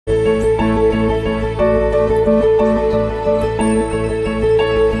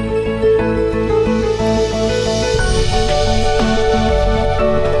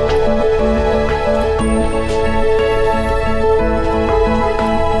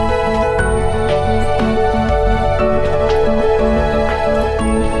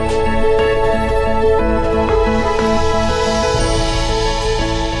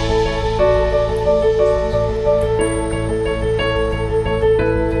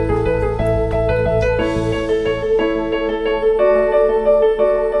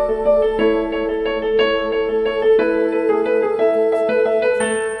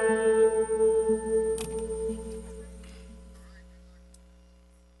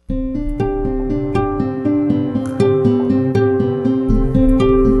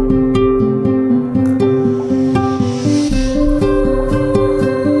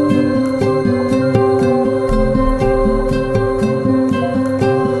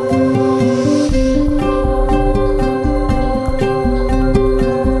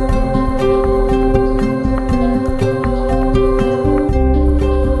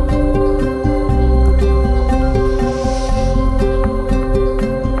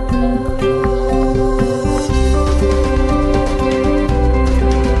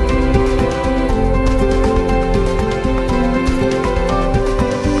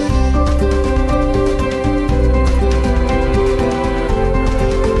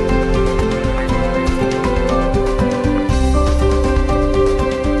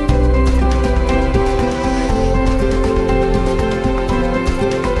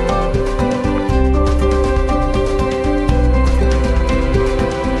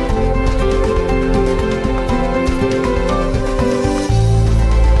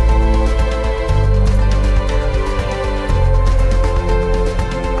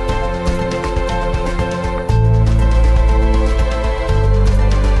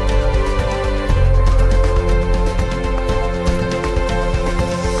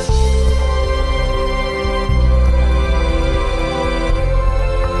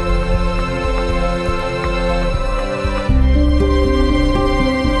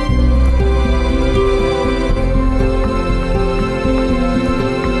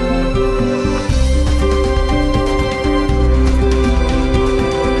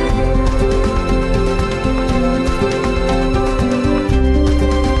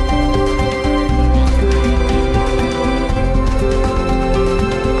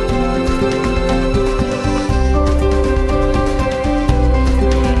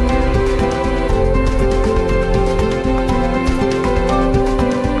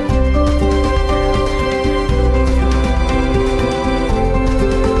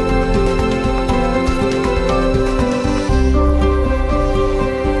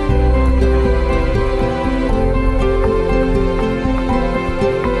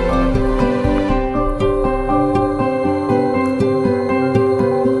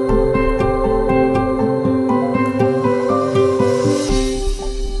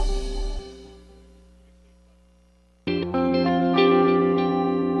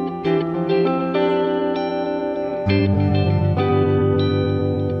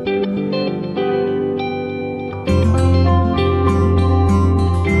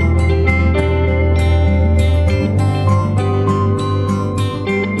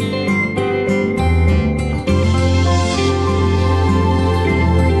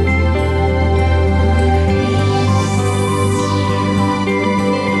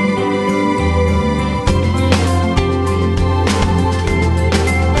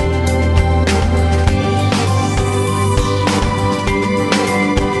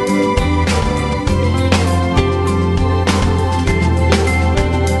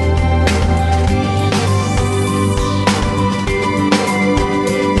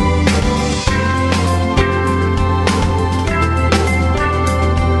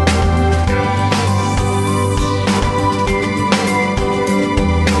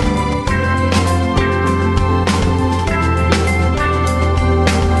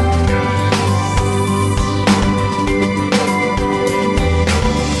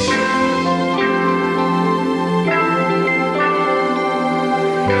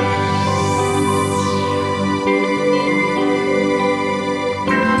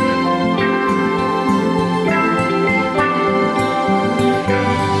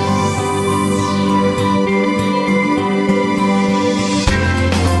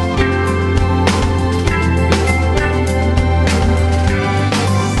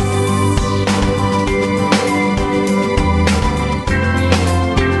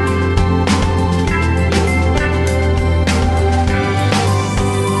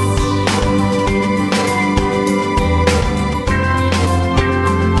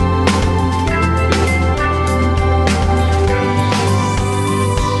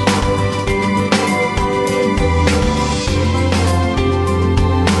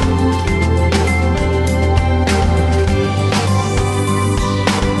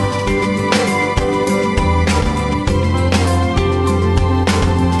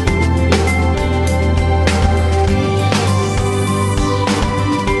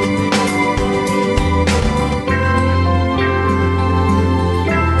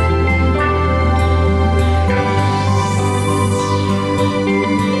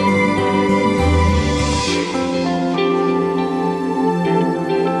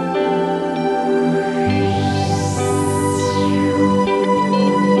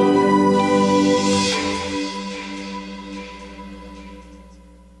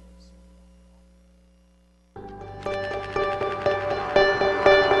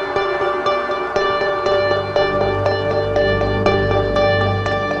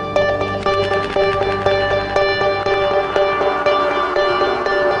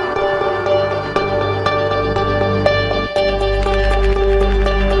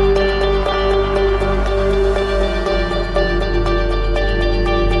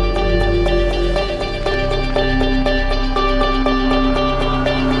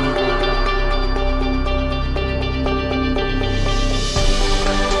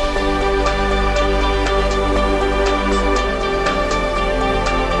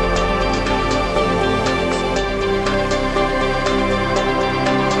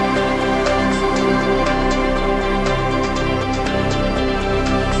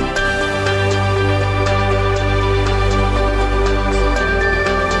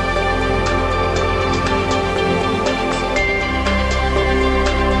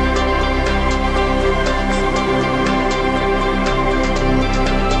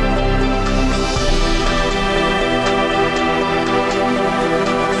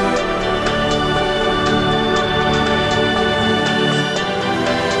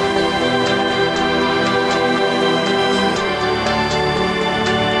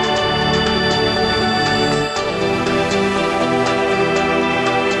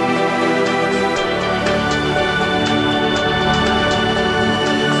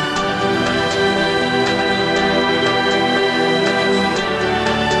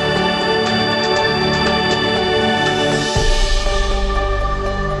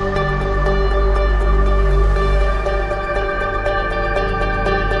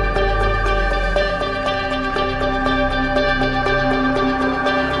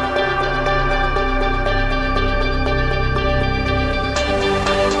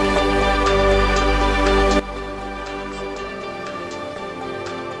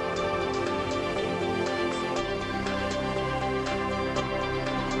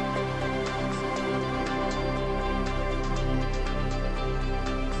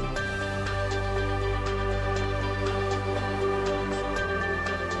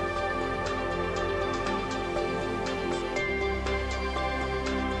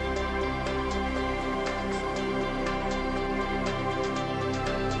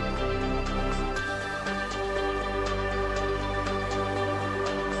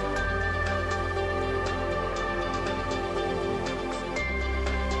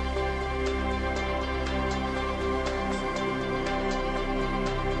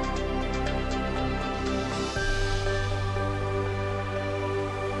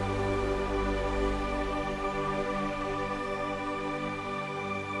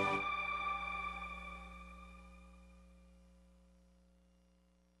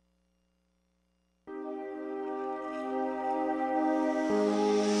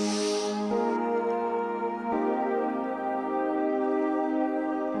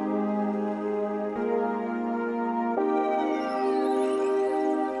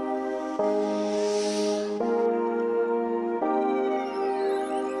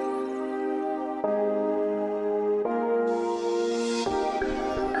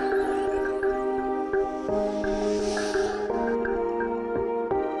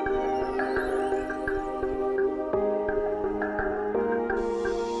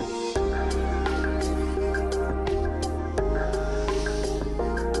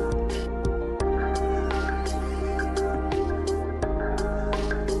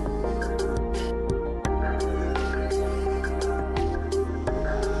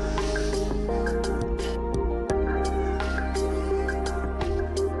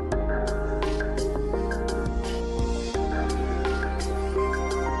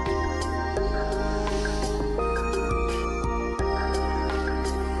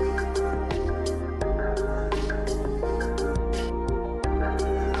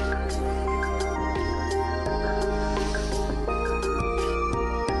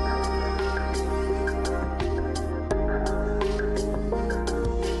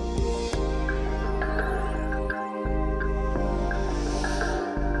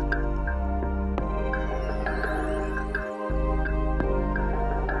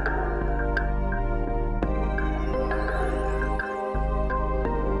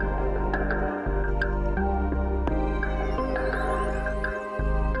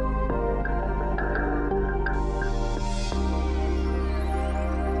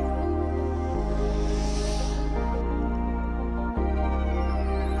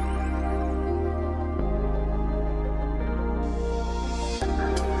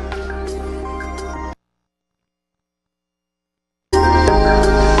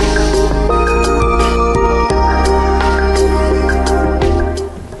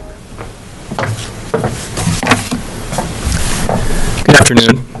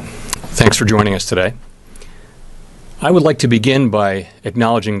afternoon. Thanks for joining us today. I would like to begin by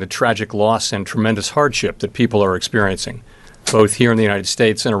acknowledging the tragic loss and tremendous hardship that people are experiencing, both here in the United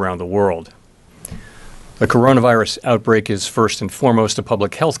States and around the world. The coronavirus outbreak is first and foremost a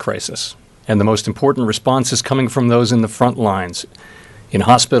public health crisis, and the most important response is coming from those in the front lines, in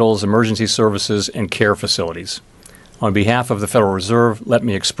hospitals, emergency services, and care facilities. On behalf of the Federal Reserve, let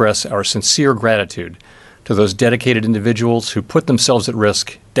me express our sincere gratitude to those dedicated individuals who put themselves at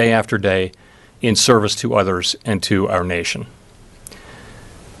risk day after day in service to others and to our nation.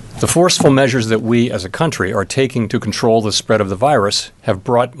 The forceful measures that we as a country are taking to control the spread of the virus have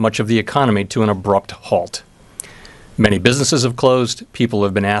brought much of the economy to an abrupt halt. Many businesses have closed, people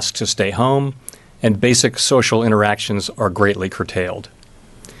have been asked to stay home, and basic social interactions are greatly curtailed.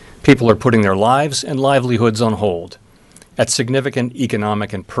 People are putting their lives and livelihoods on hold at significant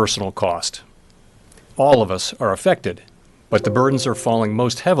economic and personal cost. All of us are affected, but the burdens are falling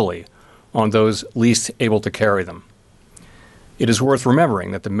most heavily on those least able to carry them. It is worth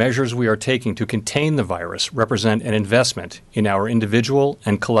remembering that the measures we are taking to contain the virus represent an investment in our individual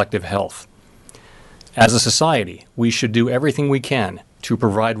and collective health. As a society, we should do everything we can to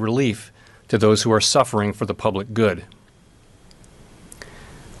provide relief to those who are suffering for the public good.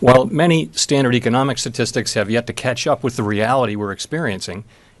 While many standard economic statistics have yet to catch up with the reality we're experiencing,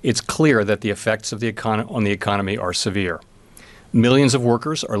 it's clear that the effects of on the economy are severe. Millions of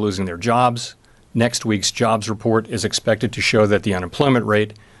workers are losing their jobs. Next week's jobs report is expected to show that the unemployment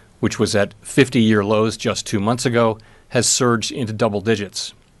rate, which was at 50-year lows just 2 months ago, has surged into double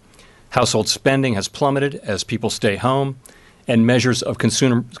digits. Household spending has plummeted as people stay home, and measures of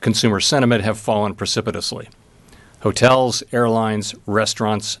consumer sentiment have fallen precipitously. Hotels, airlines,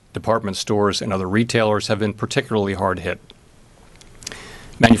 restaurants, department stores, and other retailers have been particularly hard hit.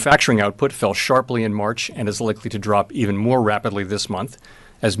 Manufacturing output fell sharply in March and is likely to drop even more rapidly this month,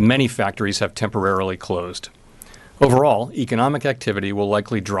 as many factories have temporarily closed. Overall, economic activity will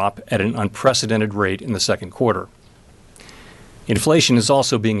likely drop at an unprecedented rate in the second quarter. Inflation is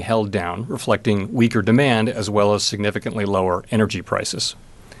also being held down, reflecting weaker demand as well as significantly lower energy prices.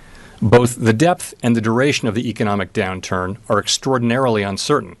 Both the depth and the duration of the economic downturn are extraordinarily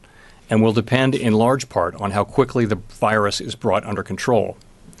uncertain and will depend in large part on how quickly the virus is brought under control.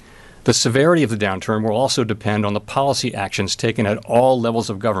 The severity of the downturn will also depend on the policy actions taken at all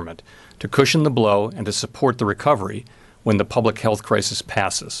levels of government to cushion the blow and to support the recovery when the public health crisis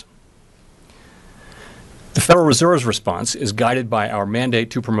passes. The Federal Reserve's response is guided by our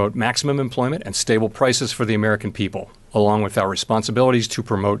mandate to promote maximum employment and stable prices for the American people, along with our responsibilities to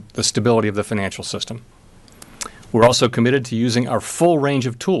promote the stability of the financial system. We're also committed to using our full range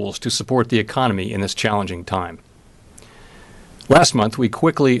of tools to support the economy in this challenging time. Last month, we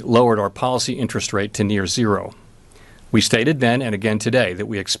quickly lowered our policy interest rate to near zero. We stated then and again today that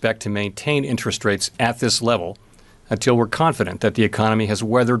we expect to maintain interest rates at this level until we're confident that the economy has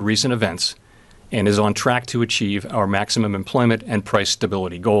weathered recent events and is on track to achieve our maximum employment and price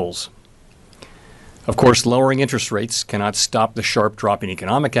stability goals. Of course, lowering interest rates cannot stop the sharp drop in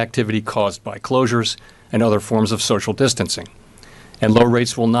economic activity caused by closures and other forms of social distancing. And low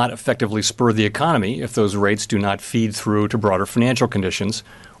rates will not effectively spur the economy if those rates do not feed through to broader financial conditions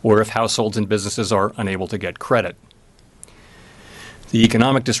or if households and businesses are unable to get credit. The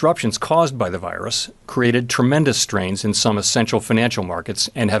economic disruptions caused by the virus created tremendous strains in some essential financial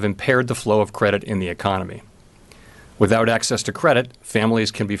markets and have impaired the flow of credit in the economy. Without access to credit, families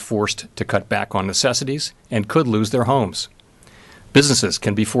can be forced to cut back on necessities and could lose their homes. Businesses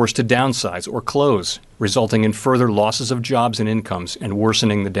can be forced to downsize or close, resulting in further losses of jobs and incomes and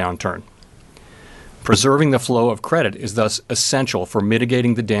worsening the downturn. Preserving the flow of credit is thus essential for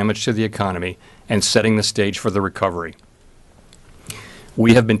mitigating the damage to the economy and setting the stage for the recovery.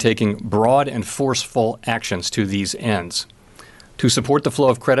 We have been taking broad and forceful actions to these ends. To support the flow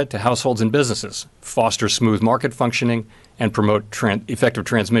of credit to households and businesses, foster smooth market functioning, and promote effective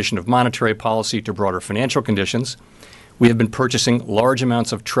transmission of monetary policy to broader financial conditions, we have been purchasing large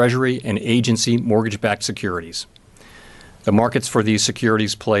amounts of Treasury and agency mortgage-backed securities. The markets for these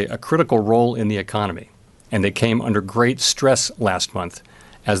securities play a critical role in the economy, and they came under great stress last month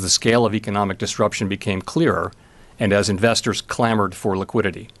as the scale of economic disruption became clearer and as investors clamored for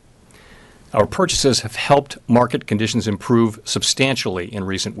liquidity. Our purchases have helped market conditions improve substantially in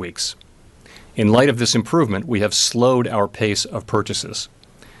recent weeks. In light of this improvement, we have slowed our pace of purchases.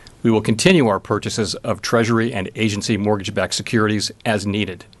 We will continue our purchases of Treasury and agency mortgage-backed securities as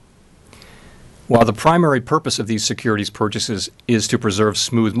needed. While the primary purpose of these securities purchases is to preserve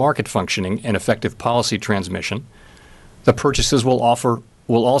smooth market functioning and effective policy transmission, the purchases will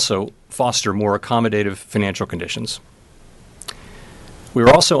also foster more accommodative financial conditions. We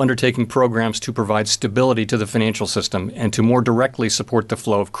are also undertaking programs to provide stability to the financial system and to more directly support the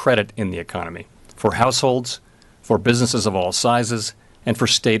flow of credit in the economy for households, for businesses of all sizes, and for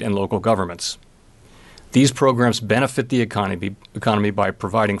state and local governments. These programs benefit the economy by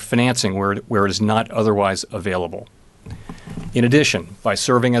providing financing where it is not otherwise available. In addition, by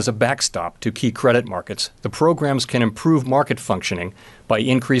serving as a backstop to key credit markets, the programs can improve market functioning by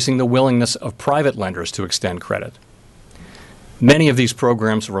increasing the willingness of private lenders to extend credit. Many of these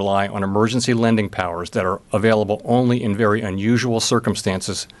programs rely on emergency lending powers that are available only in very unusual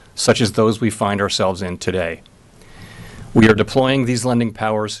circumstances, such as those we find ourselves in today. We are deploying these lending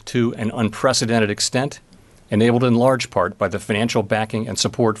powers to an unprecedented extent, enabled in large part by the financial backing and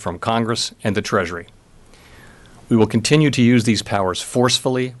support from Congress and the Treasury. We will continue to use these powers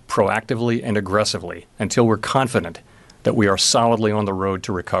forcefully, proactively, and aggressively until we're confident that we are solidly on the road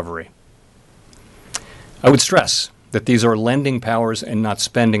to recovery. I would stress that these are lending powers and not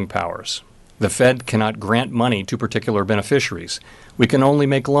spending powers. The Fed cannot grant money to particular beneficiaries. We can only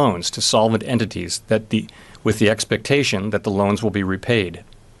make loans to solvent entities with the expectation that the loans will be repaid.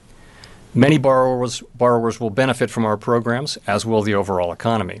 Many borrowers will benefit from our programs, as will the overall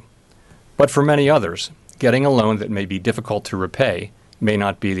economy. But for many others, getting a loan that may be difficult to repay may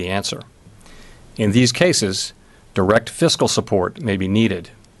not be the answer. In these cases, direct fiscal support may be needed.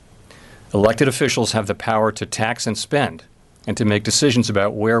 Elected officials have the power to tax and spend, and to make decisions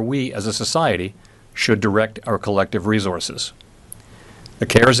about where we, as a society, should direct our collective resources. The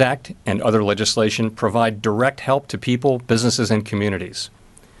CARES Act and other legislation provide direct help to people, businesses, and communities.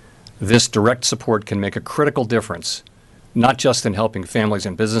 This direct support can make a critical difference, not just in helping families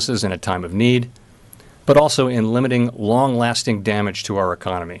and businesses in a time of need, but also in limiting long-lasting damage to our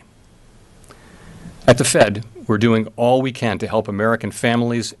economy. At the Fed, we're doing all we can to help American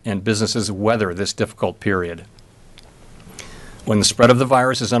families and businesses weather this difficult period. When the spread of the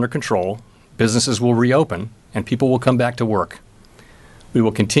virus is under control, businesses will reopen and people will come back to work. We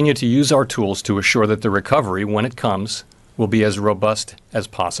will continue to use our tools to assure that the recovery, when it comes, will be as robust as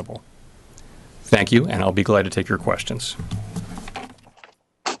possible. Thank you, and I'll be glad to take your questions.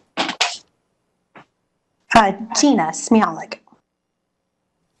 Gina Smialek.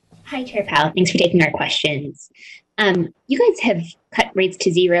 Hi, Chair Powell. Thanks for taking our questions. You guys have cut rates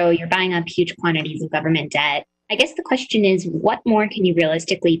to zero. You're buying up huge quantities of government debt. I guess the question is, what more can you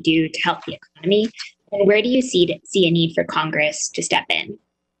realistically do to help the economy? And where do you see a need for Congress to step in?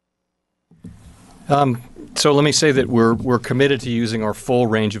 So let me say that we're committed to using our full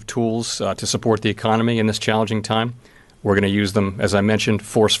range of tools to support the economy in this challenging time. We're going to use them, as I mentioned,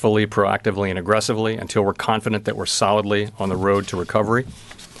 forcefully, proactively, and aggressively until we're confident that we're solidly on the road to recovery.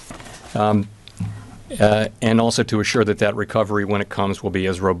 And also to assure that that recovery, when it comes, will be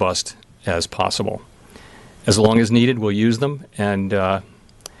as robust as possible. As long as needed, we'll use them. And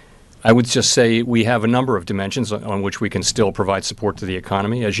I would just say we have a number of dimensions on which we can still provide support to the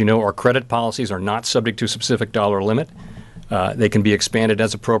economy. As you know, our credit policies are not subject to a specific dollar limit. They can be expanded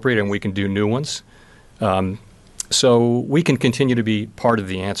as appropriate, and we can do new ones. So we can continue to be part of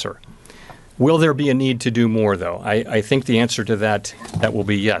the answer. Will there be a need to do more, though? I think the answer to that will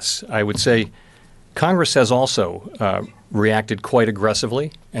be yes. I would say Congress has also reacted quite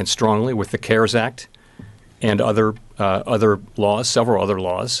aggressively and strongly with the CARES Act and other laws, several other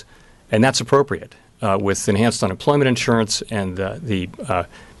laws, and that's appropriate. With enhanced unemployment insurance and the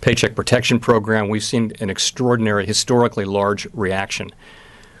Paycheck Protection Program, we've seen an extraordinary, historically large reaction.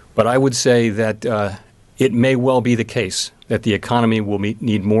 But I would say that it may well be the case that the economy will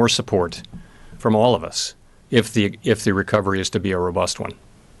need more support from all of us if the recovery is to be a robust one.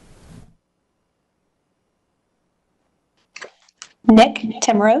 Nick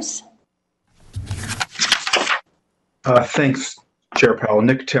Timrose. Thanks, Chair Powell.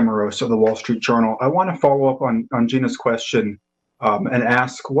 Nick Timrose of the Wall Street Journal. I want to follow up on Gina's question and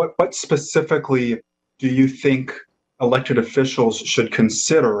ask what specifically do you think elected officials should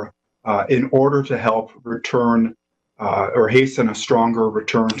consider in order to help return or hasten a stronger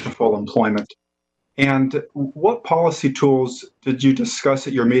return to full employment? And what policy tools did you discuss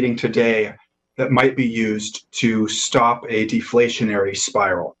at your meeting today that might be used to stop a deflationary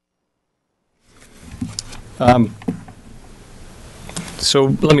spiral? So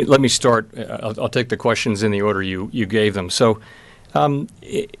let me start. I'll take the questions in the order you gave them. So,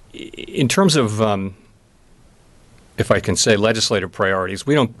 in terms of, if I can say, legislative priorities,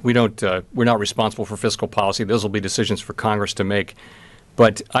 we're not responsible for fiscal policy. Those will be decisions for Congress to make.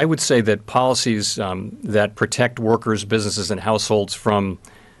 But I would say that policies that protect workers, businesses, and households from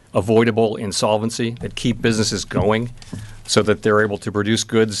avoidable insolvency, that keep businesses going, so that they're able to produce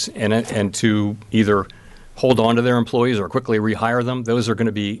goods and to either hold on to their employees or quickly rehire them. Those are going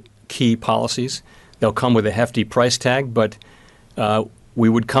to be key policies. They'll come with a hefty price tag, but we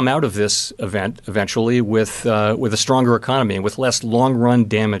would come out of this event eventually with a stronger economy and with less long-run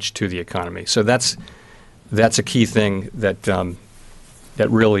damage to the economy. So that's a key thing that that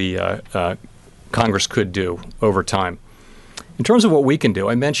really Congress could do over time. In terms of what we can do,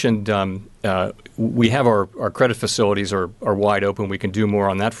 I mentioned we have our credit facilities are wide open. We can do more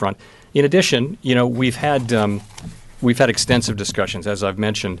on that front. In addition, we've had extensive discussions, as I've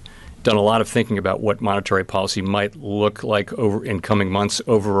mentioned, done a lot of thinking about what monetary policy might look like over in coming months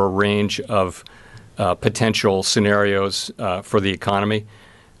over a range of potential scenarios for the economy.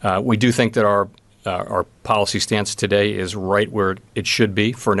 We do think that our policy stance today is right where it should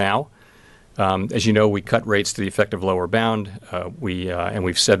be for now. As you know, we cut rates to the effective lower bound. And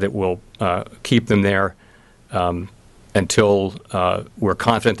we've said that we'll keep them there until we're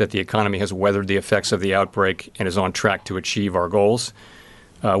confident that the economy has weathered the effects of the outbreak and is on track to achieve our goals.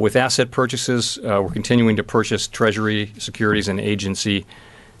 With asset purchases, we're continuing to purchase Treasury securities and agency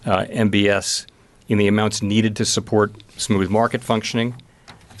MBS in the amounts needed to support smooth market functioning.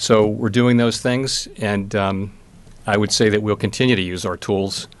 So we're doing those things, and I would say that we'll continue to use our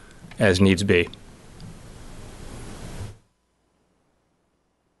tools as needs be.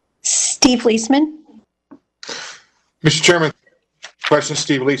 Steve Leisman. Mr. Chairman, question,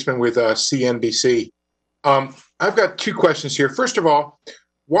 Steve Leisman with CNBC. I've got two questions here. First of all,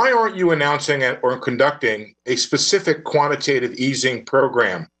 why aren't you announcing or conducting a specific quantitative easing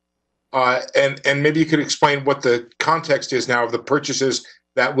program? And maybe you could explain what the context is now of the purchases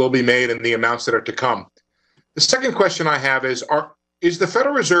that will be made and the amounts that are to come. The second question I have is the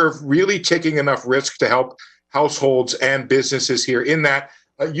Federal Reserve really taking enough risk to help households and businesses here, in that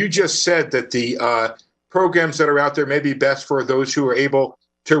you just said that the programs that are out there may be best for those who are able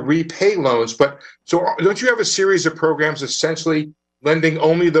to repay loans. But so don't you have a series of programs essentially lending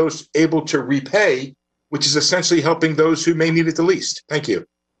only those able to repay, which is essentially helping those who may need it the least? Thank you.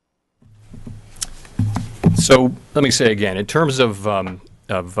 So let me say again, in terms of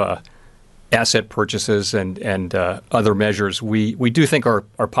asset purchases and other measures, we do think our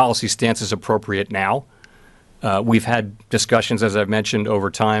policy stance is appropriate now. We've had discussions, as I've mentioned, over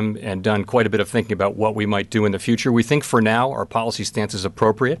time and done quite a bit of thinking about what we might do in the future. We think for now our policy stance is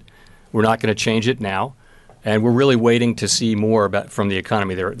appropriate. We're not going to change it now. And we're really waiting to see more from the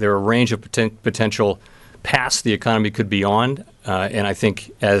economy. There are a range of potential paths the economy could be on. And I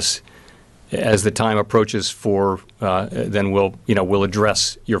think as the time approaches then we'll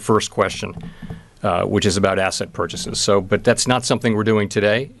address your first question, which is about asset purchases. But that's not something we're doing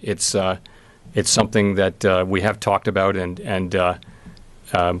today. It's something that we have talked about, and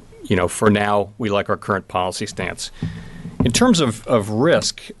for now we like our current policy stance. In terms of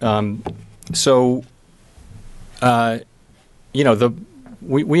risk,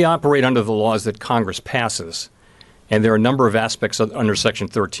 we operate under the laws that Congress passes. And there are a number of aspects under Section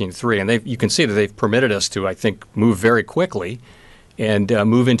 13.3, and you can see that they've permitted us to, I think, move very quickly and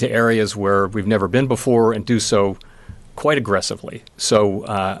move into areas where we've never been before and do so quite aggressively. So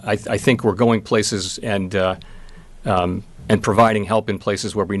I think we're going places and providing help in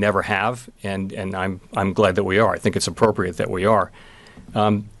places where we never have, and I'm glad that we are. I think it's appropriate that we are.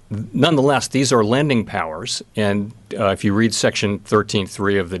 Nonetheless, these are lending powers, and if you read Section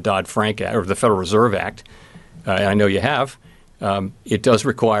 13.3 of the Dodd-Frank Act, or the Federal Reserve Act, and I know you have, it does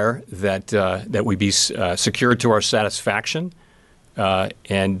require that we be secured to our satisfaction,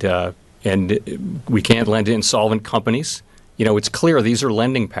 and we can't lend to insolvent companies. It's clear these are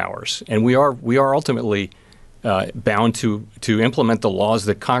lending powers, and we are ultimately bound to implement the laws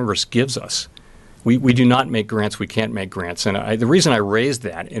that Congress gives us. We do not make grants. We can't make grants, and the reason I raised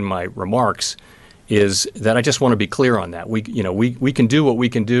that in my remarks is that I just want to be clear on that. We can do what we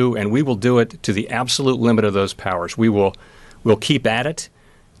can do, and we will do it to the absolute limit of those powers. We'll keep at it,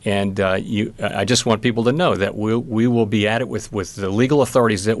 and I just want people to know that we will be at it with the legal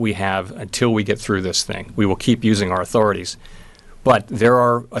authorities that we have until we get through this thing. We will keep using our authorities, but there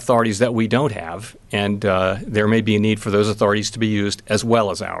are authorities that we don't have, and there may be a need for those authorities to be used as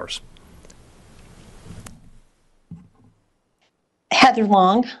well as ours. Heather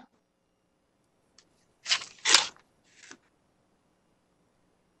Long.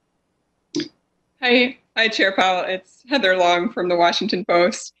 Hi, Chair Powell. It's Heather Long from the Washington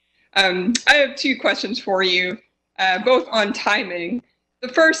Post. I have two questions for you, both on timing. The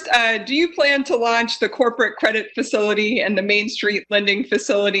first, do you plan to launch the corporate credit facility and the Main Street lending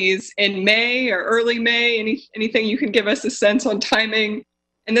facilities in May or early May? Anything you can give us a sense on timing?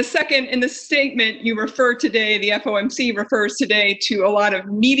 And the second, in the statement you refer today, the FOMC refers today to a lot of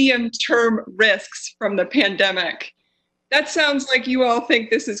medium-term risks from the pandemic. That sounds like you all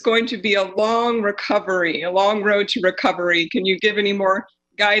think this is going to be a long recovery, a long road to recovery. Can you give any more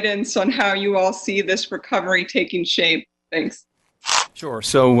guidance on how you all see this recovery taking shape? Thanks. Sure.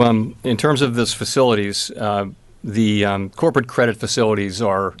 So in terms of those facilities, the corporate credit facilities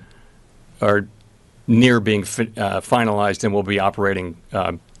are near being finalized and will be operating,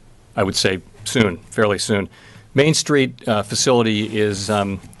 I would say, soon, fairly soon. Main Street facility is,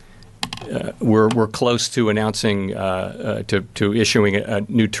 we're close to announcing, to issuing a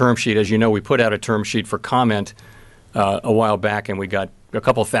new term sheet. As you know, we put out a term sheet for comment a while back, and we got a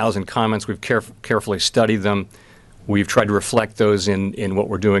couple thousand comments. We've carefully studied them. We've tried to reflect those in what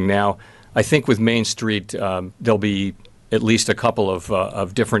we're doing now. I think with Main Street, there'll be at least a couple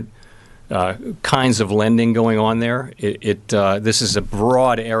of different kinds of lending going on there. This is a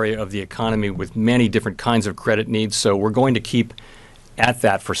broad area of the economy with many different kinds of credit needs, so we're going to keep at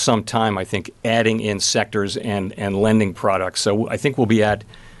that for some time, I think, adding in sectors and lending products. So I think we'll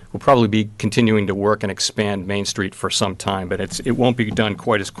probably be continuing to work and expand Main Street for some time, but it won't be done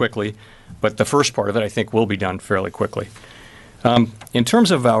quite as quickly. But the first part of it, I think, will be done fairly quickly. In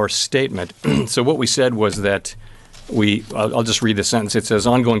terms of our statement, so what we said was that I'll just read the sentence. It says,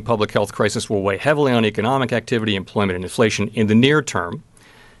 ongoing public health crisis will weigh heavily on economic activity, employment, and inflation in the near term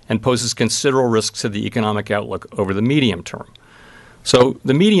and poses considerable risks to the economic outlook over the medium term. So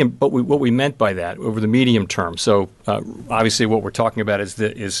what we meant by that, over the medium term. So obviously what we're talking about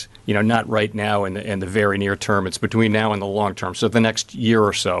is not right now in the very near term. It's between now and the long term, so the next year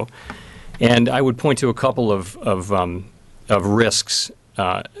or so. And I would point to a couple of risks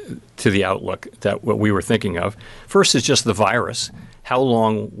to the outlook that what we were thinking of. First is just the virus. How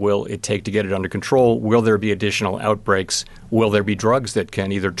long will it take to get it under control? Will there be additional outbreaks? Will there be drugs that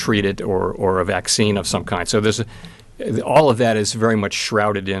can either treat it or a vaccine of some kind? So all of that is very much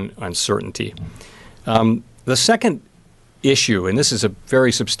shrouded in uncertainty. The second issue, and this is a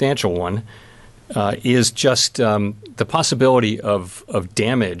very substantial one, is just the possibility of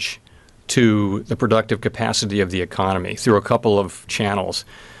damage to the productive capacity of the economy through a couple of channels.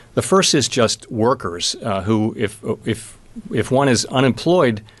 The first is just workers who, if one is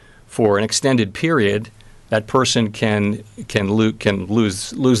unemployed for an extended period, that person can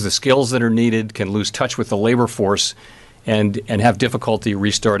lose the skills that are needed, can lose touch with the labor force, and have difficulty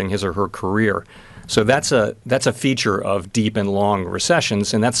restarting his or her career. So that's a feature of deep and long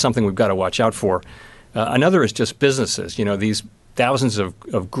recessions, and that's something we've got to watch out for. Another is just businesses. These thousands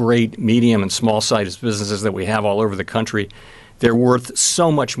of great medium and small-sized businesses that we have all over the country, they're worth so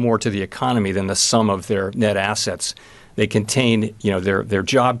much more to the economy than the sum of their net assets. They contain, they're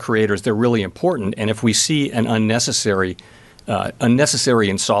job creators. They're really important. And if we see an unnecessary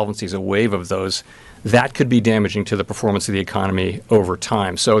insolvencies, a wave of those, that could be damaging to the performance of the economy over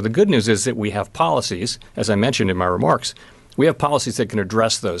time. So the good news is that we have policies, as I mentioned in my remarks, we have policies that can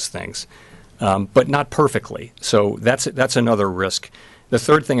address those things, but not perfectly. So that's another risk. The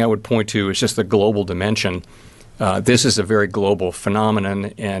third thing I would point to is just the global dimension. This is a very global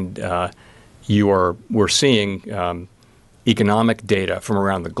phenomenon, and we're seeing economic data from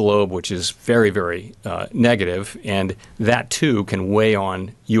around the globe, which is very, very negative, and that too can weigh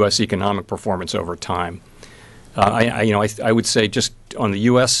on U.S. economic performance over time. I would say just on the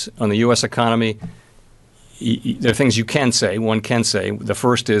U.S. economy, there are things you can say. One can say. The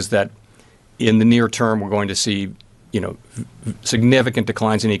first is that in the near term, we're going to see, significant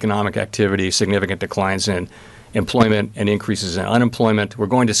declines in economic activity, significant declines in employment, and increases in unemployment. We're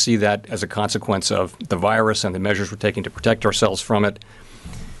going to see that as a consequence of the virus and the measures we're taking to protect ourselves from it.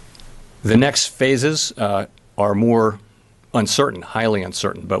 The next phases are more uncertain, highly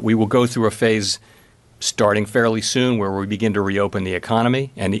uncertain, but we will go through a phase starting fairly soon where we begin to reopen the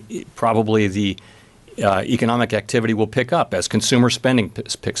economy, and probably the economic activity will pick up as consumer spending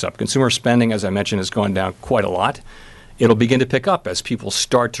picks up. Consumer spending, as I mentioned, has gone down quite a lot. It'll begin to pick up as people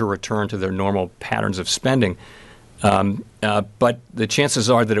start to return to their normal patterns of spending. But the chances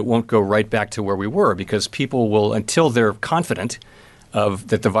are that it won't go right back to where we were, because people will, until they're confident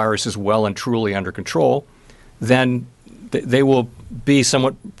that the virus is well and truly under control, then they will be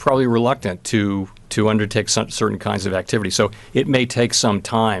somewhat probably reluctant to undertake certain kinds of activity. So it may take some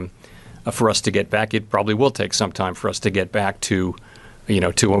time for us to get back. It probably will take some time for us to get back to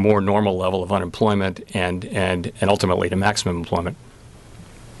a more normal level of unemployment and ultimately to maximum employment.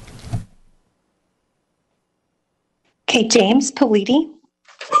 Okay, James Politi.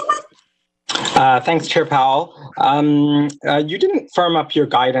 Thanks, Chair Powell. You didn't firm up your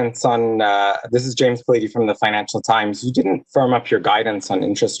guidance on, this is James Palady from the Financial Times. You didn't firm up your guidance on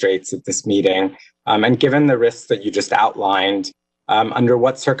interest rates at this meeting. And given the risks that you just outlined, under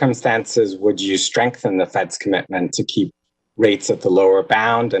what circumstances would you strengthen the Fed's commitment to keep rates at the lower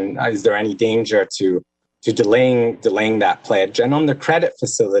bound? And is there any danger to delaying that pledge? And on the credit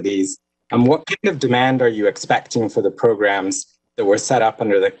facilities, what kind of demand are you expecting for the programs that were set up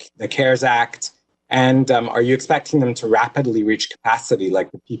under the CARES Act? And are you expecting them to rapidly reach capacity like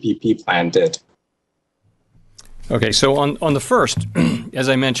the PPP plan did? Okay, so on the first, as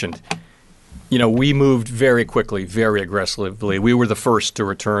I mentioned, we moved very quickly, very aggressively. We were the first to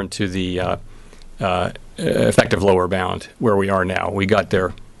return to the effective lower bound where we are now. We got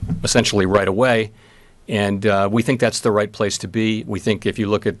there essentially right away. And we think that's the right place to be. We think if you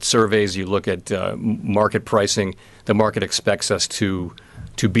look at surveys, you look at market pricing, the market expects us to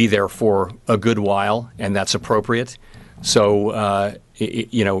be there for a good while, and that's appropriate. So,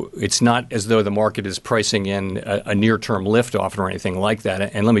 it's not as though the market is pricing in a near-term liftoff or anything like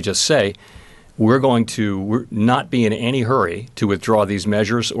that. And let me just say, we're not be in any hurry to withdraw these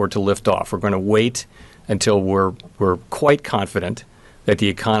measures or to lift off. We're going to wait until we're quite confident that the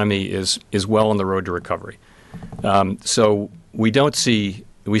economy is well on the road to recovery. So we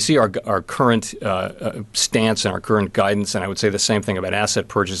see our current stance and our current guidance, and I would say the same thing about asset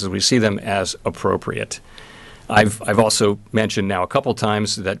purchases. We see them as appropriate. I've also mentioned now a couple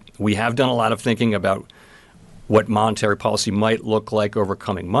times that we have done a lot of thinking about what monetary policy might look like over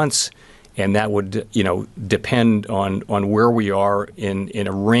coming months, and that would depend on where we are in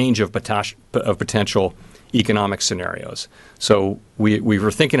a range of potential economic scenarios. So we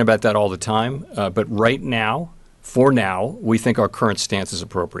were thinking about that all the time, but right now, for now, we think our current stance is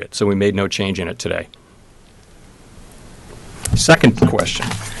appropriate. So we made no change in it today. Second question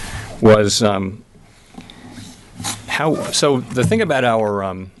was so the thing about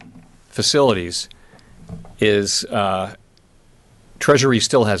our facilities is Treasury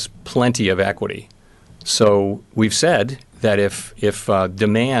still has plenty of equity. So we've said that if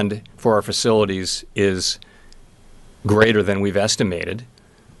demand for our facilities is greater than we've estimated,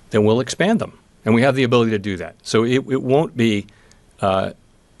 then we'll expand them. And we have the ability to do that. So it won't be the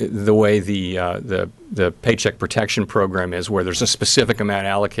way the Paycheck Protection Program is, where there's a specific amount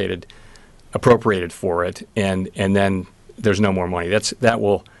appropriated for it, and then there's no more money. That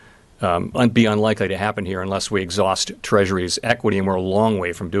will be unlikely to happen here unless we exhaust Treasury's equity, and we're a long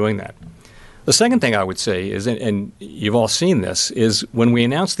way from doing that. The second thing I would say is, and you've all seen this, is when we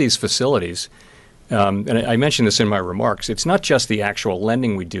announce these facilities, and I mentioned this in my remarks, it's not just the actual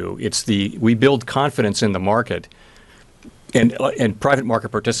lending we do, we build confidence in the market, and private market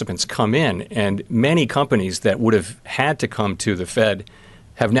participants come in, and many companies that would have had to come to the Fed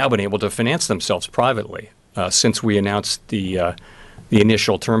have now been able to finance themselves privately since we announced the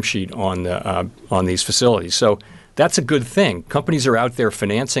initial term sheet on these facilities. So that's a good thing. Companies are out there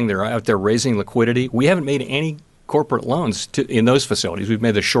financing. They're out there raising liquidity. We haven't made any corporate loans in those facilities. We've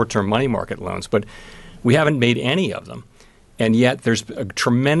made the short-term money market loans, but we haven't made any of them. And yet there's a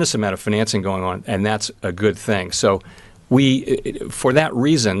tremendous amount of financing going on, and that's a good thing. So for that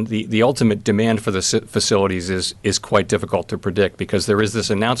reason, the ultimate demand for the facilities is quite difficult to predict, because there is this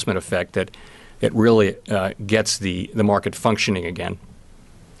announcement effect that it really gets the market functioning again.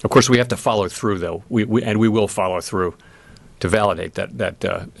 Of course, we have to follow through, though, we will follow through to validate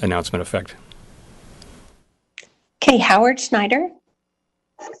that announcement effect. Okay, Howard Schneider.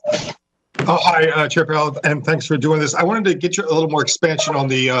 Oh, hi, Chair Powell, and thanks for doing this. I wanted to get you a little more expansion on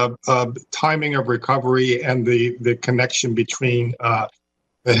the timing of recovery and the connection between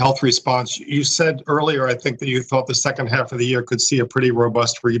the health response. You said earlier, I think, that you thought the second half of the year could see a pretty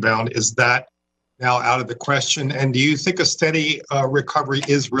robust rebound. Is that now out of the question? And do you think a steady recovery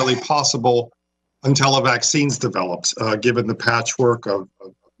is really possible until a vaccine's developed, given the patchwork of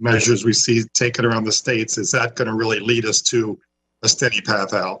measures we see taken around the states? Is that going to really lead us to a steady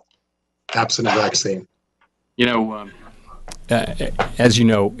path out, absent a vaccine? As you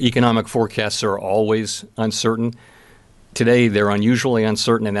know, economic forecasts are always uncertain. Today, they're unusually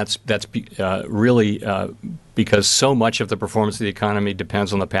uncertain, and that's really because so much of the performance of the economy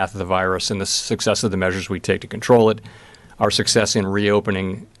depends on the path of the virus and the success of the measures we take to control it, our success in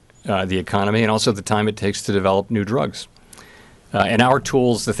reopening the economy, and also the time it takes to develop new drugs. And our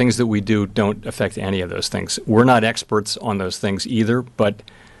tools, the things that we do, don't affect any of those things. We're not experts on those things either, but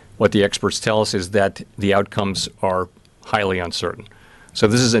what the experts tell us is that the outcomes are highly uncertain. So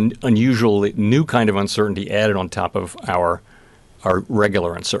this is an unusually new kind of uncertainty added on top of our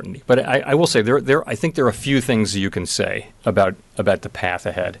regular uncertainty. But I will say I think there are a few things you can say about the path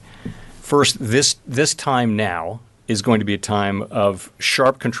ahead. first, this time now is going to be a time of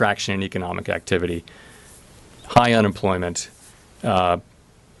sharp contraction in economic activity, high unemployment,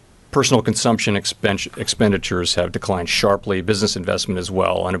 personal consumption expenditures have declined sharply, business investment as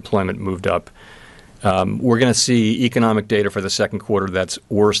well, unemployment moved up. We're going to see economic data for the second quarter that's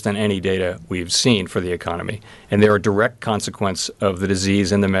worse than any data we've seen for the economy. And they're a direct consequence of the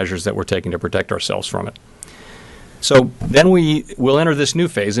disease and the measures that we're taking to protect ourselves from it. So then we'll enter this new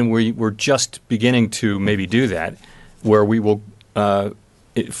phase, and we're just beginning to maybe do that, where we will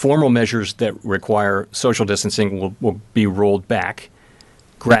formal measures that require social distancing will be rolled back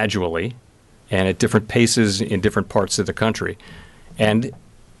gradually and at different paces in different parts of the country. And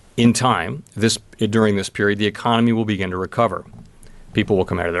in time, during this period, the economy will begin to recover. People will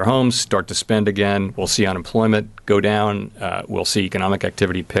come out of their homes, start to spend again. We'll see unemployment go down. We'll see economic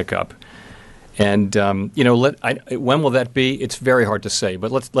activity pick up. And when will that be? It's very hard to say.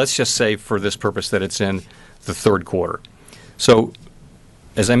 But let's just say, for this purpose, that it's in the third quarter. So,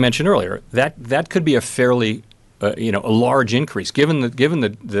 as I mentioned earlier, that could be a fairly a large increase. Given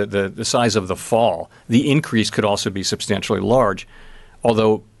the size of the fall, the increase could also be substantially large,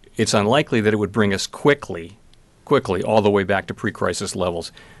 although it's unlikely that it would bring us quickly all the way back to pre-crisis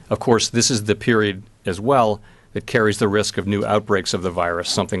levels. Of course, this is the period as well that carries the risk of new outbreaks of the virus,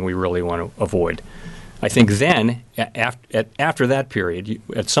 something we really want to avoid. I think then, after that period,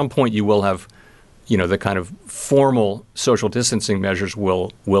 at some point you will have, the kind of formal social distancing measures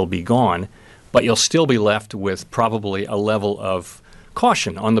will be gone, but you'll still be left with probably a level of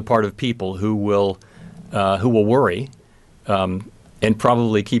caution on the part of people who will worry. And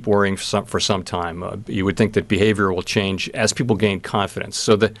probably keep worrying for some time. You would think that behavior will change as people gain confidence.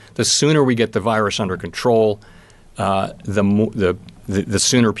 So the sooner we get the virus under control, the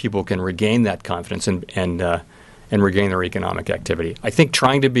sooner people can regain that confidence and regain their economic activity. I think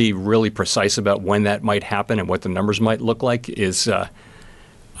trying to be really precise about when that might happen and what the numbers might look like is,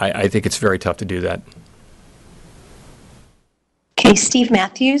 I think it's very tough to do that. Okay, Steve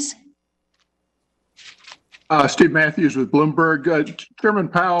Matthews. Steve Matthews with Bloomberg. Chairman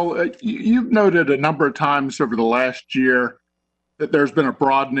Powell, you've noted a number of times over the last year that there's been a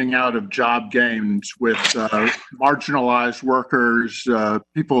broadening out of job gains with marginalized workers.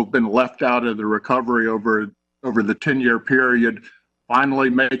 People have been left out of the recovery over the 10-year period, finally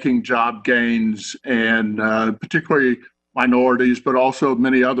making job gains, and particularly minorities, but also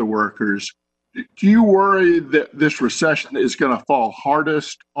many other workers. Do you worry that this recession is going to fall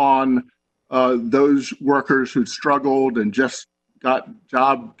hardest on those workers who struggled and just got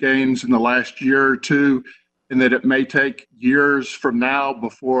job gains in the last year or two, and that it may take years from now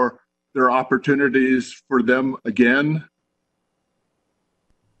before there are opportunities for them again?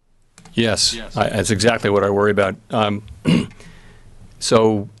 Yes. That's exactly what I worry about.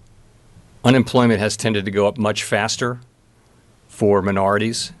 So unemployment has tended to go up much faster for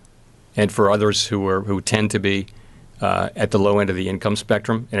minorities and for others who tend to be at the low end of the income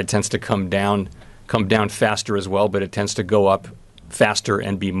spectrum, and it tends to come down faster as well, but it tends to go up faster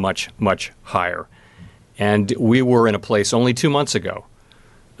and be much, much higher. And we were in a place only 2 months ago.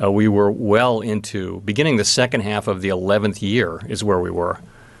 We were well into beginning the second half of the 11th year is where we were,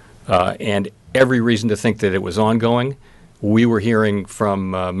 and every reason to think that it was ongoing. We were hearing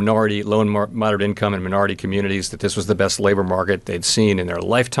from low and moderate income and minority communities that this was the best labor market they'd seen in their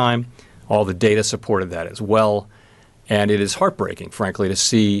lifetime. All the data supported that as well. And it is heartbreaking, frankly, to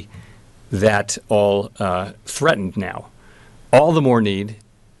see that all threatened now. All the more need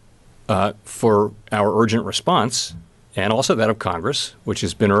for our urgent response, and also that of Congress, which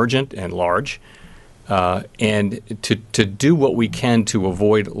has been urgent and large, and to do what we can to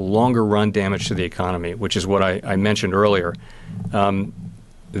avoid longer run damage to the economy, which is what I mentioned earlier.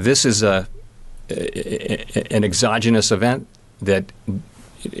 This is an exogenous event that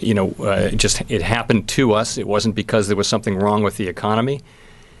it happened to us. It wasn't because there was something wrong with the economy,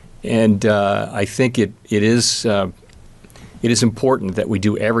 and I think it is important that we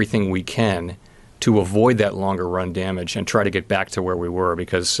do everything we can to avoid that longer run damage and try to get back to where we were,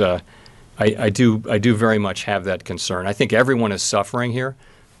 because I do very much have that concern. I think everyone is suffering here,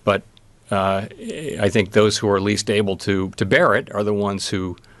 but I think those who are least able to bear it are the ones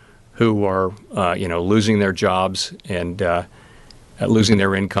who are losing their jobs and losing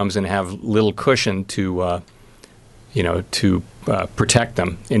their incomes and have little cushion to protect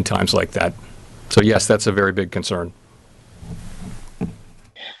them in times like that. So yes, that's a very big concern.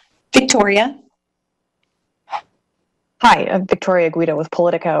 Victoria. Hi, I'm Victoria Guido with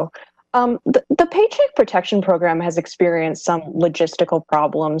Politico. The Paycheck Protection Program has experienced some logistical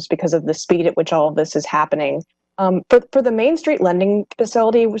problems because of the speed at which all of this is happening. For the Main Street lending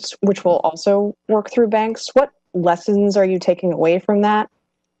facility, which will also work through banks, what lessons are you taking away from that?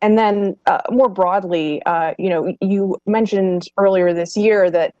 And then more broadly, you mentioned earlier this year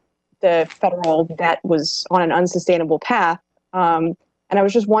that the federal debt was on an unsustainable path. And I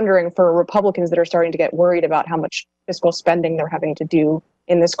was just wondering, for Republicans that are starting to get worried about how much fiscal spending they're having to do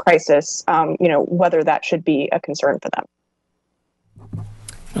in this crisis, whether that should be a concern for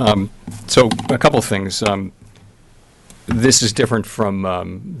them. So a couple of things. This is different from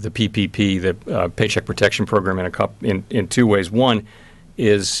the PPP, the Paycheck Protection Program, in two ways. One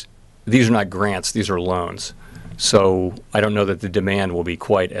is these are not grants; these are loans. So I don't know that the demand will be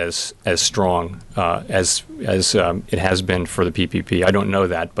quite as strong as it has been for the PPP. I don't know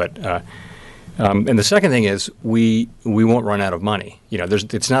that, but and the second thing is we won't run out of money.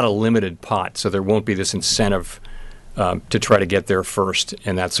 It's not a limited pot, so there won't be this incentive to try to get there first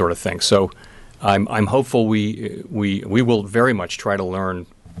and that sort of thing. So I'm hopeful we will very much try to learn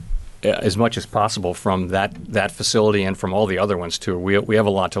as much as possible from that facility and from all the other ones too. We have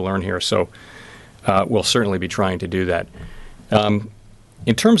a lot to learn here, so we'll certainly be trying to do that.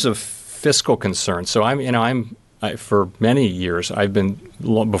 In terms of fiscal concerns, so for many years I've been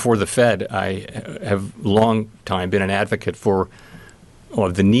before the Fed. I have long time been an advocate for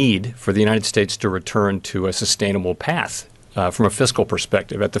the need for the United States to return to a sustainable path from a fiscal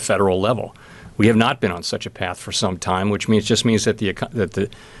perspective at the federal level. We have not been on such a path for some time, which just means that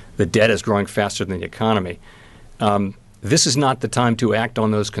the debt is growing faster than the economy. This is not the time to act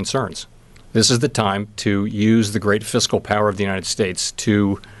on those concerns. This is the time to use the great fiscal power of the United States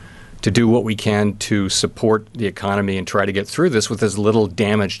to do what we can to support the economy and try to get through this with as little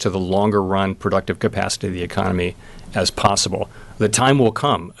damage to the longer run productive capacity of the economy as possible. The time will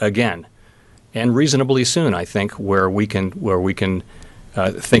come again, and reasonably soon, I think, where we can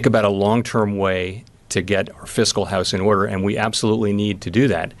think about a long-term way to get our fiscal house in order, and we absolutely need to do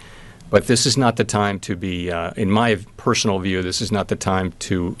that. But this is not the time to be, in my personal view, this is not the time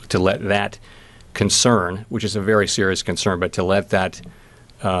to let that concern, which is a very serious concern, but to let that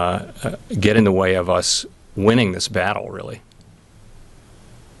get in the way of us winning this battle, really.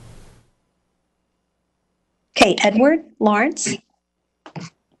 Okay, Edward Lawrence.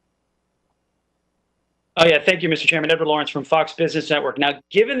 Oh, yeah. Thank you, Mr. Chairman. Edward Lawrence from Fox Business Network. Now,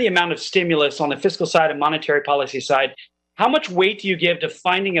 given the amount of stimulus on the fiscal side and monetary policy side, how much weight do you give to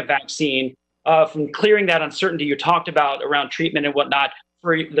finding a vaccine from clearing that uncertainty you talked about around treatment and whatnot,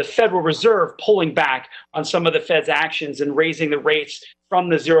 for the Federal Reserve pulling back on some of the Fed's actions and raising the rates from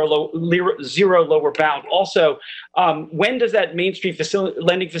the zero lower bound? Also, when does that Main Street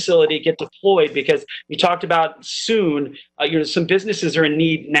lending facility get deployed? Because you talked about soon, some businesses are in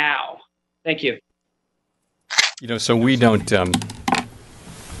need now. Thank you. So we don't,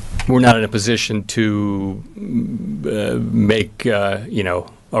 we're not in a position to make,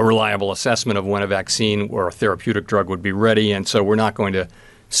 a reliable assessment of when a vaccine or a therapeutic drug would be ready. And so we're not going to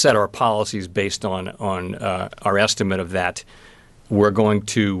set our policies based on our estimate of that. We're going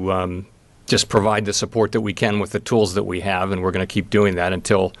to just provide the support that we can with the tools that we have, and we're going to keep doing that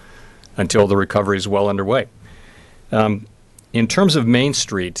until the recovery is well underway. In terms of Main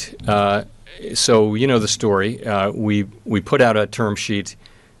Street, so you know the story. We put out a term sheet.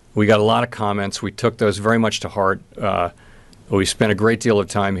 We got a lot of comments. We took those very much to heart. We spent a great deal of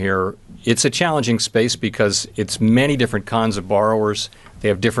time here. It's a challenging space because it's many different kinds of borrowers. They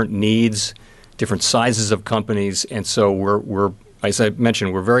have different needs, different sizes of companies, and so we're as I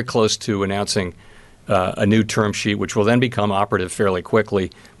mentioned, we're very close to announcing a new term sheet, which will then become operative fairly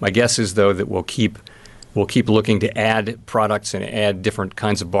quickly. My guess is, though, that we'll keep looking to add products and add different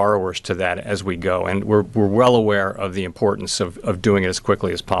kinds of borrowers to that as we go. And we're well aware of the importance of doing it as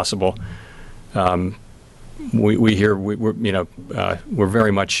quickly as possible. We're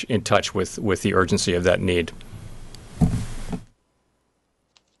very much in touch with the urgency of that need.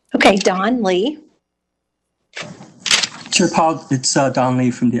 Okay, Don Lee. Chair Powell, it's Don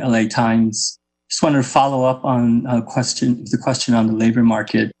Lee from the LA Times. Just wanted to follow up on the question on the labor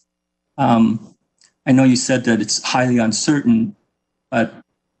market. I know you said that it's highly uncertain, but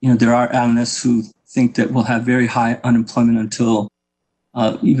there are analysts who think that we'll have very high unemployment until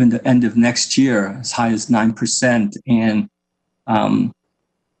even the end of next year, as high as 9%. And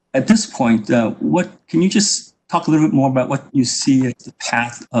at this point, can you just talk a little bit more about what you see as the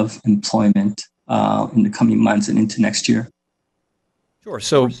path of employment in the coming months and into next year? Sure.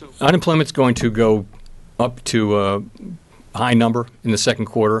 So unemployment's going to go up to a high number in the second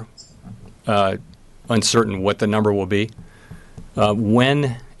quarter. Uncertain what the number will be.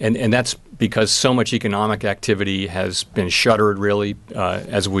 And that's because so much economic activity has been shuttered, really,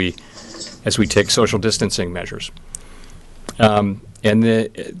 as we take social distancing measures.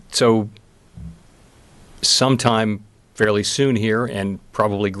 So sometime fairly soon here, and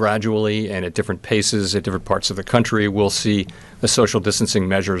probably gradually and at different paces at different parts of the country, we'll see the social distancing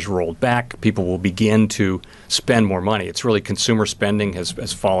measures rolled back. People will begin to spend more money. It's really consumer spending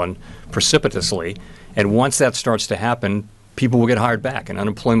has fallen precipitously. And once that starts to happen, people will get hired back and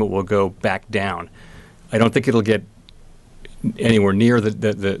unemployment will go back down. I don't think it'll get anywhere near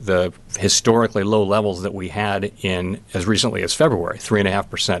the historically low levels that we had in as recently as February,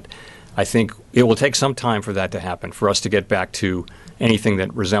 3.5%. I think it will take some time for that to happen, for us to get back to anything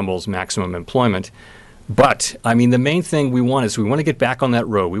that resembles maximum employment. But I mean, the main thing we want is we want to get back on that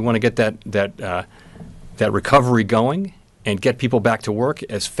road. We want to get that recovery going and get people back to work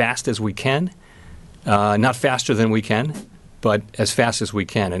as fast as we can. Not faster than we can, but as fast as we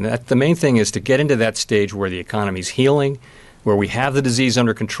can. And the main thing is to get into that stage where the economy's healing, where we have the disease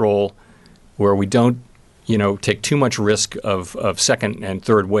under control, where we don't take too much risk of second and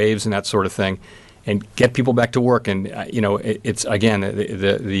third waves and that sort of thing, and get people back to work. And it's again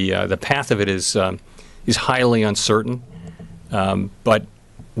the path of it is highly uncertain, but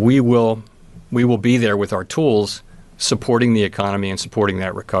we will be there with our tools, supporting the economy and supporting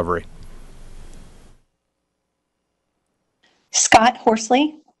that recovery. Scott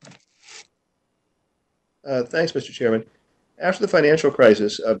Horsley. Thanks, Mr. Chairman. After the financial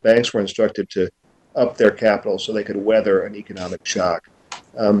crisis, banks were instructed to up their capital so they could weather an economic shock.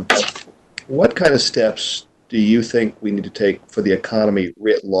 What kind of steps do you think we need to take for the economy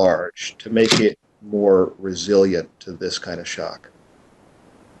writ large to make it more resilient to this kind of shock?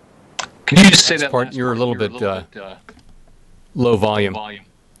 Can you just say that part? You're a little bit low volume.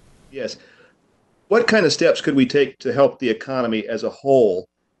 Yes. What kind of steps could we take to help the economy as a whole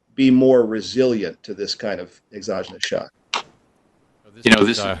be more resilient to this kind of exogenous shock?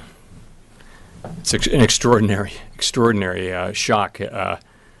 It's an extraordinary shock,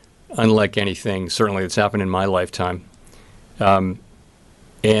 unlike anything certainly that's happened in my lifetime. And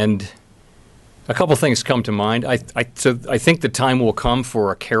a couple things come to mind. I think the time will come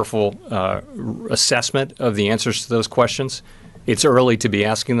for a careful assessment of the answers to those questions. It's early to be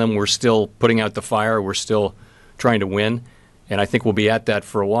asking them. We're still putting out the fire. We're still trying to win, and I think we'll be at that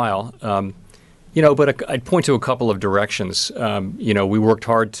for a while. But I'd point to a couple of directions. We worked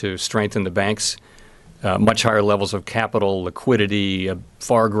hard to strengthen the banks, much higher levels of capital, liquidity, a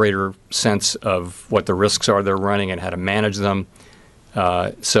far greater sense of what the risks are they're running and how to manage them.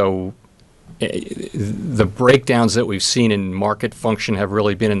 So the breakdowns that we've seen in market function have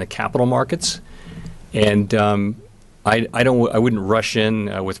really been in the capital markets. And I wouldn't rush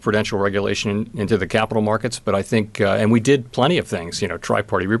in with prudential regulation into the capital markets, but I think, and we did plenty of things,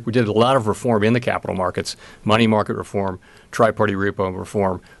 tri-party, we did a lot of reform in the capital markets, money market reform, tri-party repo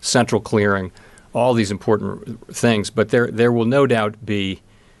reform, central clearing, all these important things. But there will no doubt be,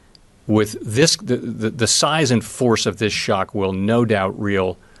 with this, the size and force of this shock will no doubt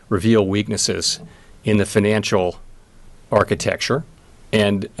reveal weaknesses in the financial architecture,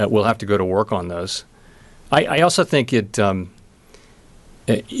 and we'll have to go to work on those. I also think it tells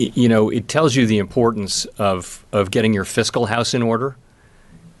you the importance of getting your fiscal house in order.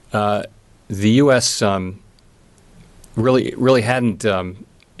 The U.S. really hadn't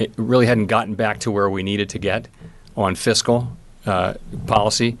gotten back to where we needed to get on fiscal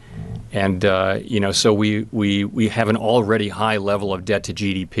policy, and so we have an already high level of debt to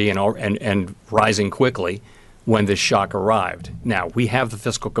GDP and rising quickly when this shock arrived. Now we have the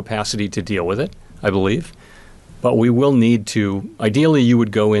fiscal capacity to deal with it, I believe, but we will need to. Ideally, you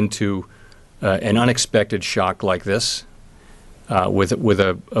would go into an unexpected shock like this with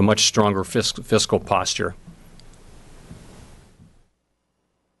a much stronger fiscal posture.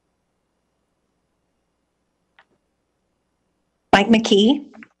 Mike McKee.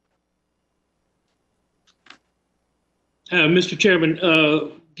 Mr. Chairman,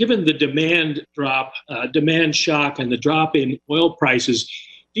 given the demand shock and the drop in oil prices,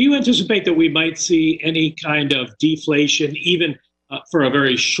 do you anticipate that we might see any kind of deflation, even for a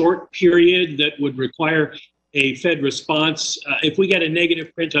very short period, that would require a Fed response? If we get a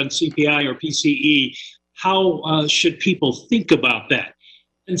negative print on CPI or PCE, how should people think about that?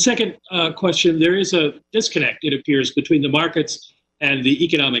 And second question, there is a disconnect, it appears, between the markets and the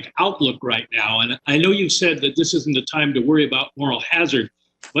economic outlook right now. And I know you've said that this isn't the time to worry about moral hazard,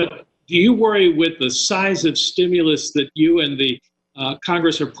 but do you worry with the size of stimulus that you and the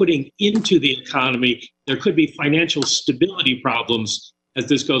Congress are putting into the economy, there could be financial stability problems as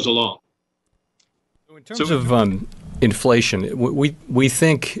this goes along? In terms of inflation, we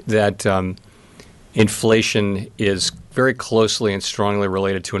think that inflation is very closely and strongly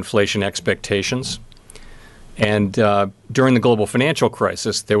related to inflation expectations. And during the global financial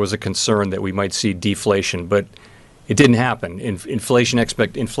crisis, there was a concern that we might see deflation, but it didn't happen.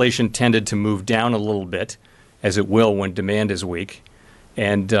 Inflation tended to move down a little bit, as it will when demand is weak.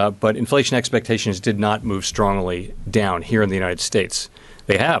 But inflation expectations did not move strongly down here in the United States.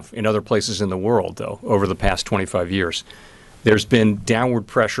 They have in other places in the world, though, over the past 25 years. There's been downward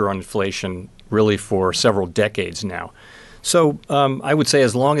pressure on inflation really for several decades now. So I would say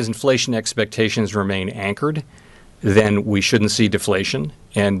as long as inflation expectations remain anchored, then we shouldn't see deflation.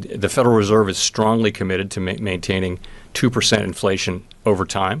 And the Federal Reserve is strongly committed to maintaining 2% inflation over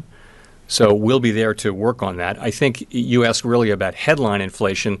time. So we'll be there to work on that. I think you asked really about headline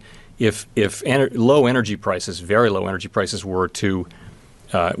inflation. If low energy prices, very low energy prices, were to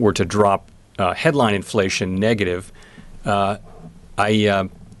drop headline inflation negative, I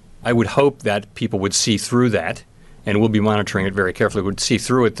would hope that people would see through that, and we'll be monitoring it very carefully. Would see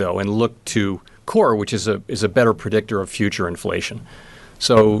through it though, and look to core, which is a better predictor of future inflation.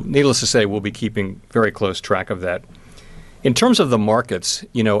 So, needless to say, we'll be keeping very close track of that. In terms of the markets,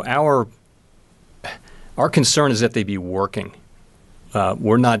 our concern is that they be working.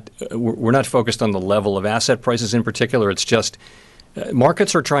 We're not focused on the level of asset prices in particular. It's just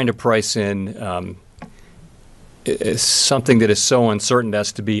markets are trying to price in something that is so uncertain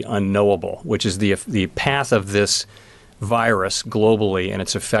as to be unknowable, which is the path of this virus globally and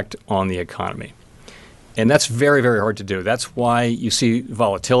its effect on the economy. And that's very, very hard to do. That's why you see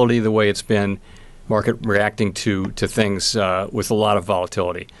volatility the way it's been, market reacting to things with a lot of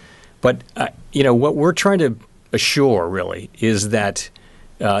volatility. But what we're trying to assure really is that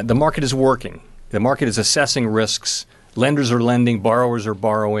the market is working. The market is assessing risks. Lenders are lending, borrowers are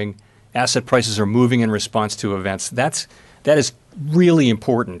borrowing, asset prices are moving in response to events. That is really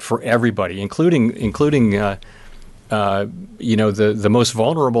important for everybody, including the most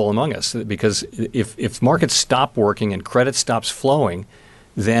vulnerable among us. Because if markets stop working and credit stops flowing,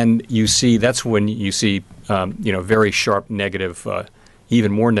 then that's when you see very sharp negative,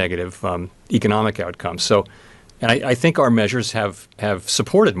 even more negative economic outcomes. So, and I think our measures have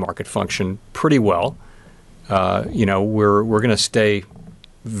supported market function pretty well. We're going to stay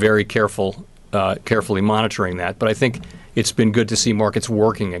very carefully monitoring that. But I think it's been good to see markets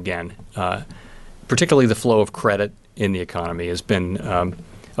working again. Particularly the flow of credit in the economy has been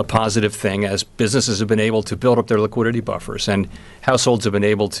a positive thing as businesses have been able to build up their liquidity buffers and households have been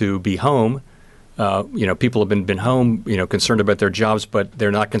able to be home. People have been home, concerned about their jobs, but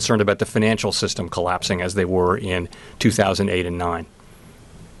they're not concerned about the financial system collapsing as they were in 2008 and 9.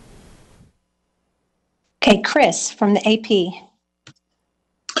 Okay, Chris from the AP.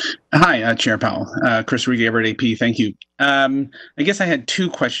 Hi, Chair Powell. Chris Regaber at AP. Thank you. I guess I had two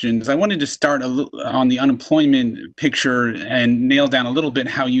questions. I wanted to start on the unemployment picture and nail down a little bit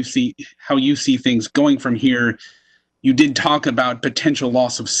how you see things going from here. You did talk about potential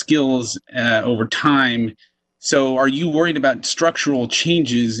loss of skills over time. So are you worried about structural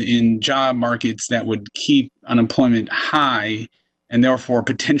changes in job markets that would keep unemployment high and therefore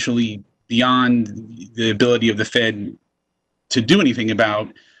potentially beyond the ability of the Fed to do anything about,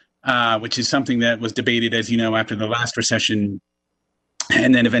 which is something that was debated, as you know, after the last recession.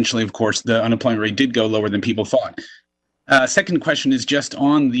 And then eventually, of course, the unemployment rate did go lower than people thought. Second question is just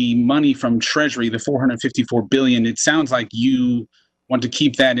on the money from Treasury, the $454 billion. It sounds like you want to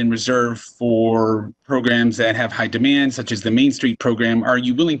keep that in reserve for programs that have high demand, such as the Main Street program. Are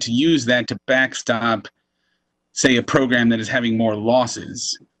you willing to use that to backstop, say, a program that is having more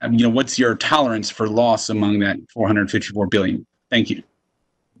losses? What's your tolerance for loss among that $454 billion? Thank you.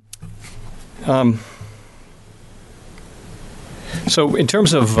 So in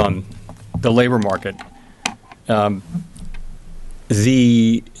terms of the labor market, the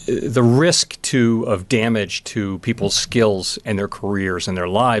risk of damage to people's skills and their careers and their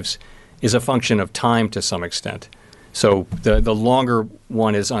lives is a function of time to some extent. So the longer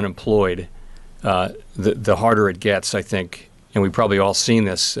one is unemployed, the harder it gets, I think, and we've probably all seen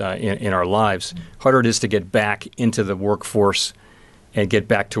this in our lives, harder it is to get back into the workforce and get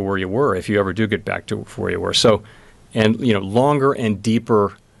back to where you were, if you ever do get back to where you were. So, and longer and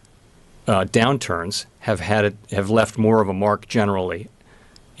deeper downturns have left more of a mark generally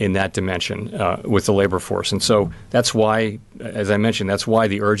in that dimension with the labor force. And so that's why, as I mentioned, that's why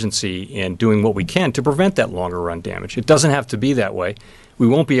the urgency in doing what we can to prevent that longer run damage. It doesn't have to be that way. We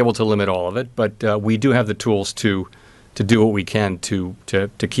won't be able to limit all of it, but we do have the tools to do what we can to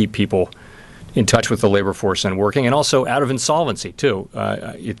keep people in touch with the labor force and working, and also out of insolvency too.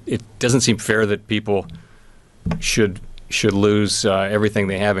 It doesn't seem fair that people should lose everything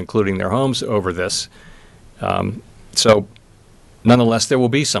they have, including their homes, over this. So, nonetheless, there will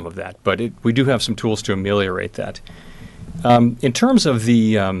be some of that, but we do have some tools to ameliorate that. In terms of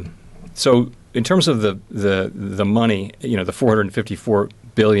the the money, the $454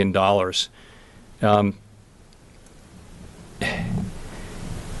 billion.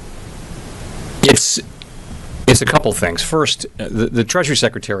 It's a couple things. First, the Treasury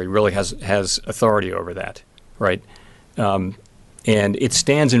Secretary really has authority over that, right? And it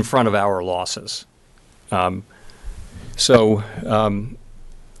stands in front of our losses. But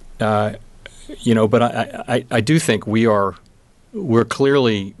I do think we're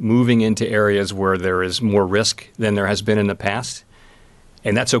clearly moving into areas where there is more risk than there has been in the past,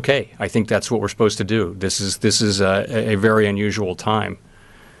 and that's okay. I think that's what we're supposed to do. This is a very unusual time.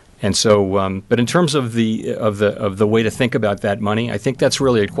 And so, but in terms of the way to think about that money, I think that's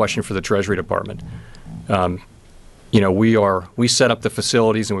really a question for the Treasury Department. We set up the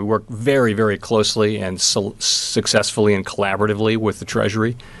facilities and we work very, very closely and successfully and collaboratively with the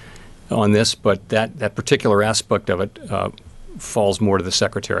Treasury on this. But that particular aspect of it falls more to the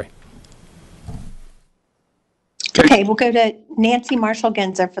Secretary. Okay, we'll go to Nancy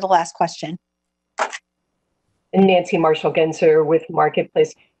Marshall-Genzer for the last question. Nancy Marshall-Genzer with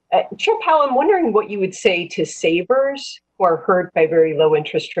Marketplace. Chair Powell, I'm wondering what you would say to savers who are hurt by very low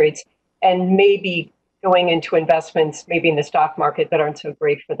interest rates and maybe going into investments, maybe in the stock market, that aren't so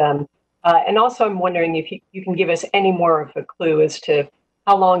great for them. And also, I'm wondering if you can give us any more of a clue as to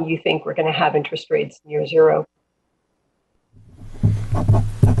how long you think we're going to have interest rates near zero.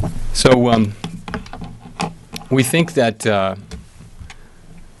 So we think that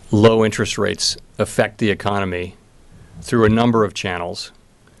low interest rates affect the economy through a number of channels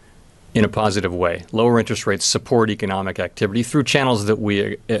in a positive way. Lower interest rates support economic activity through channels that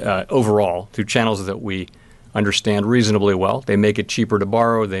we, through channels that we understand reasonably well. They make it cheaper to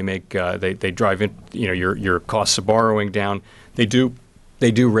borrow. They make they drive your costs of borrowing down. They do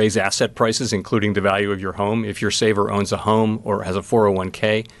raise asset prices, including the value of your home. If your saver owns a home or has a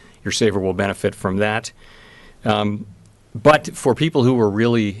 401k, your saver will benefit from that. But for people who are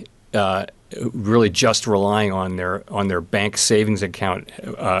really just relying on their bank savings account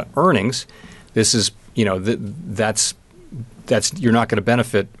earnings, this is that's you're not going to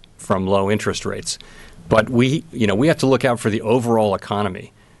benefit from low interest rates. But we have to look out for the overall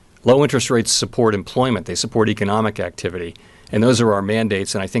economy. Low interest rates support employment; they support economic activity, and those are our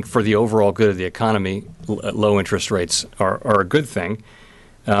mandates. And I think for the overall good of the economy, low interest rates are a good thing.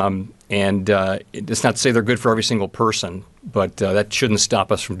 And it's not to say they're good for every single person, but that shouldn't stop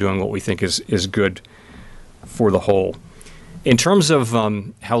us from doing what we think is good for the whole. In terms of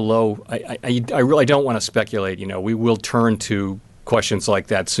how low, I really don't want to speculate. We will turn to questions like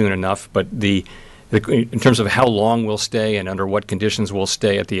that soon enough. But in terms of how long we'll stay and under what conditions we'll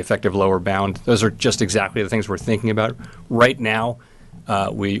stay at the effective lower bound, those are just exactly the things we're thinking about. Right now,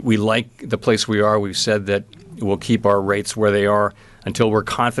 we like the place we are. We've said that we'll keep our rates where they are until we're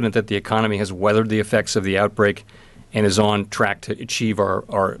confident that the economy has weathered the effects of the outbreak and is on track to achieve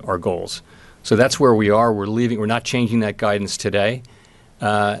our goals. So that's where we are. We're not changing that guidance today.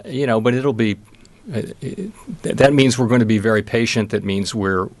 But it'll be. That means we're going to be very patient. That means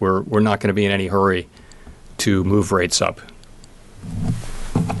we're not going to be in any hurry to move rates up.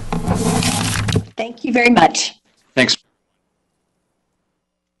 Thank you very much. Thanks.